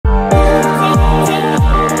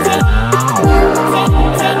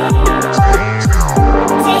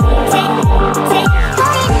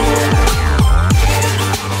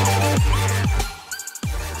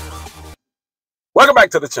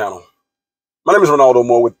to the channel. My name is Ronaldo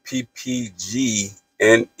Moore with PPG,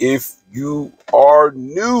 and if you are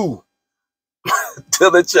new to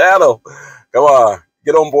the channel, come on,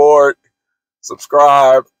 get on board,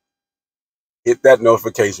 subscribe, hit that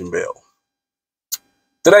notification bell.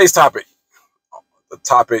 Today's topic, the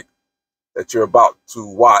topic that you're about to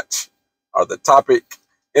watch, or the topic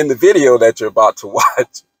in the video that you're about to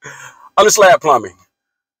watch, UnderSlab plumbing.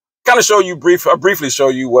 I briefly show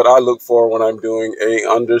you what I look for when I'm doing a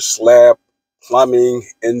UnderSlab plumbing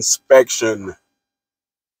inspection.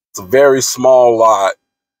 It's a very small lot,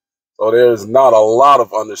 so there's not a lot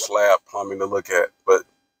of UnderSlab plumbing to look at, but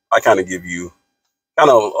I kind of give you a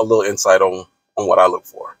little insight on what I look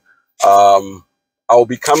for. I will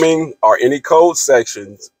be coming, or any code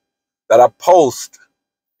sections that I post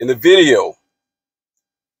in the video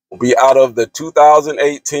will be out of the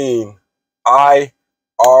 2018 IRC.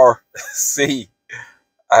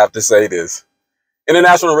 I have to say this.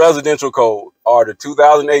 International Residential Code, or the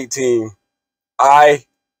 2018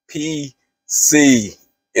 IPC,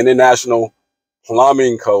 International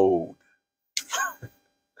Plumbing Code.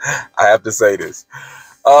 I have to say this.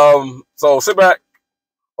 So sit back,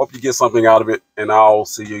 hope you get something out of it, and I'll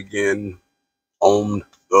see you again on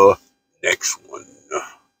the next one.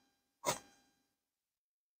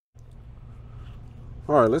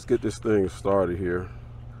 All right, let's get this thing started here.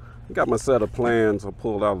 I got my set of plans I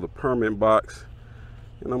pulled out of the permit box,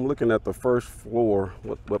 and I'm looking at the first floor,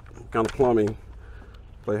 what kind of plumbing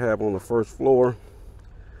they have on the first floor.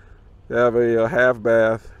 They have a half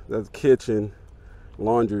bath, that's kitchen,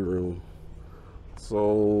 laundry room.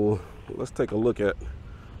 So let's take a look at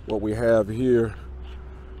what we have here.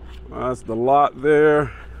 That's the lot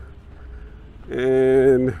there,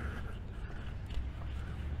 and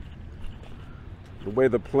the way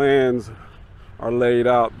the plans are laid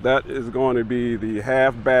out, that is going to be the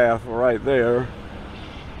half bath right there.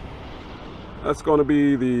 That's going to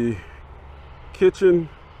be the kitchen,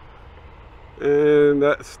 and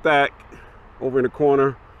that stack over in the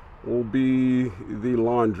corner will be the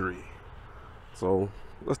laundry. So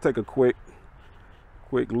let's take a quick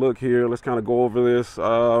look here. Let's kind of go over this.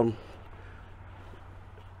 I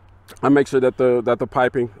make sure that the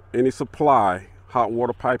piping, any supply hot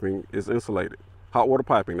water piping, is insulated. Hot water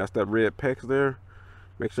piping, that's that red PEX there.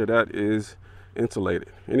 Make sure that is insulated.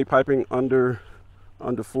 Any piping under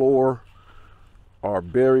floor or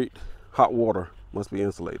buried hot water must be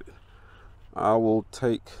insulated. I will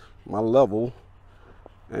take my level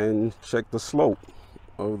and check the slope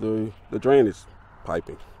of the drainage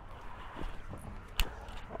piping.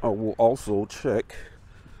 I will also check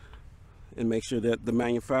and make sure that the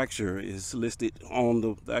manufacturer is listed on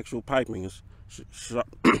the actual piping. It's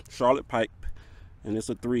Charlotte pipe, and it's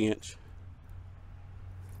a 3-inch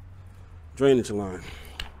drainage line.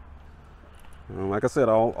 Like I said,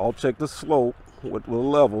 I'll check the slope with a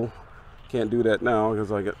level. Can't do that now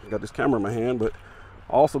because I got this camera in my hand, but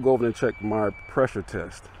I'll also go over and check my pressure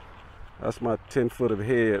test. That's my 10-foot of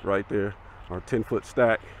head right there, or 10-foot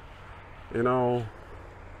stack. And I'll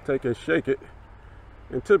take and shake it.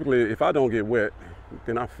 And typically, if I don't get wet,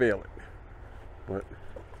 then I fail it. But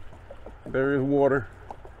there is water.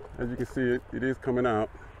 As you can see, it is coming out.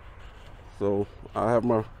 So I have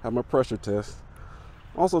my pressure test.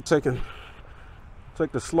 Also take the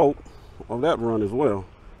slope of that run as well.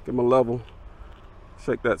 Get my level,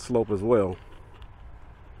 shake that slope as well.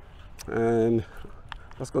 And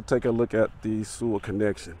let's go take a look at the sewer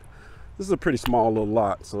connection. This is a pretty small little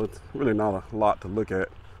lot, so it's really not a lot to look at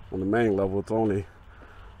on the main level. It's only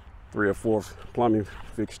 3 or 4 plumbing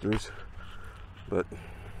fixtures, but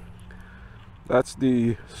that's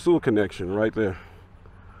the sewer connection right there.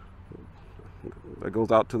 That goes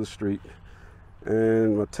out to the street.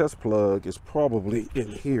 And my test plug is probably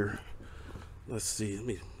in here. Let's see, let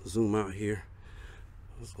me zoom out here.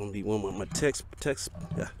 It's gonna be one of my test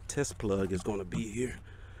plug is gonna be here.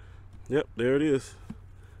 Yep, there it is.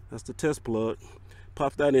 That's the test plug.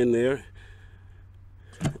 Pop that in there,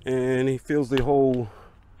 and he fills the whole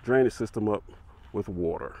drainage system up with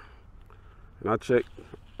water. And I check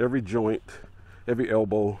every joint, every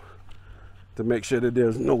elbow, to make sure that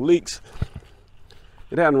there's no leaks.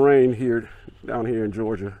 It hadn't rained down here in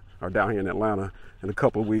Georgia, or down here in Atlanta, in a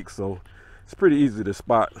couple of weeks, so it's pretty easy to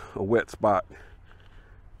spot a wet spot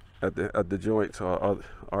at the joints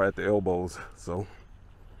or at the elbows. So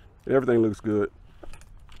everything looks good.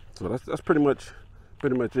 So that's pretty much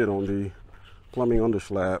it on the plumbing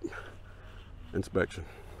UnderSlab inspection.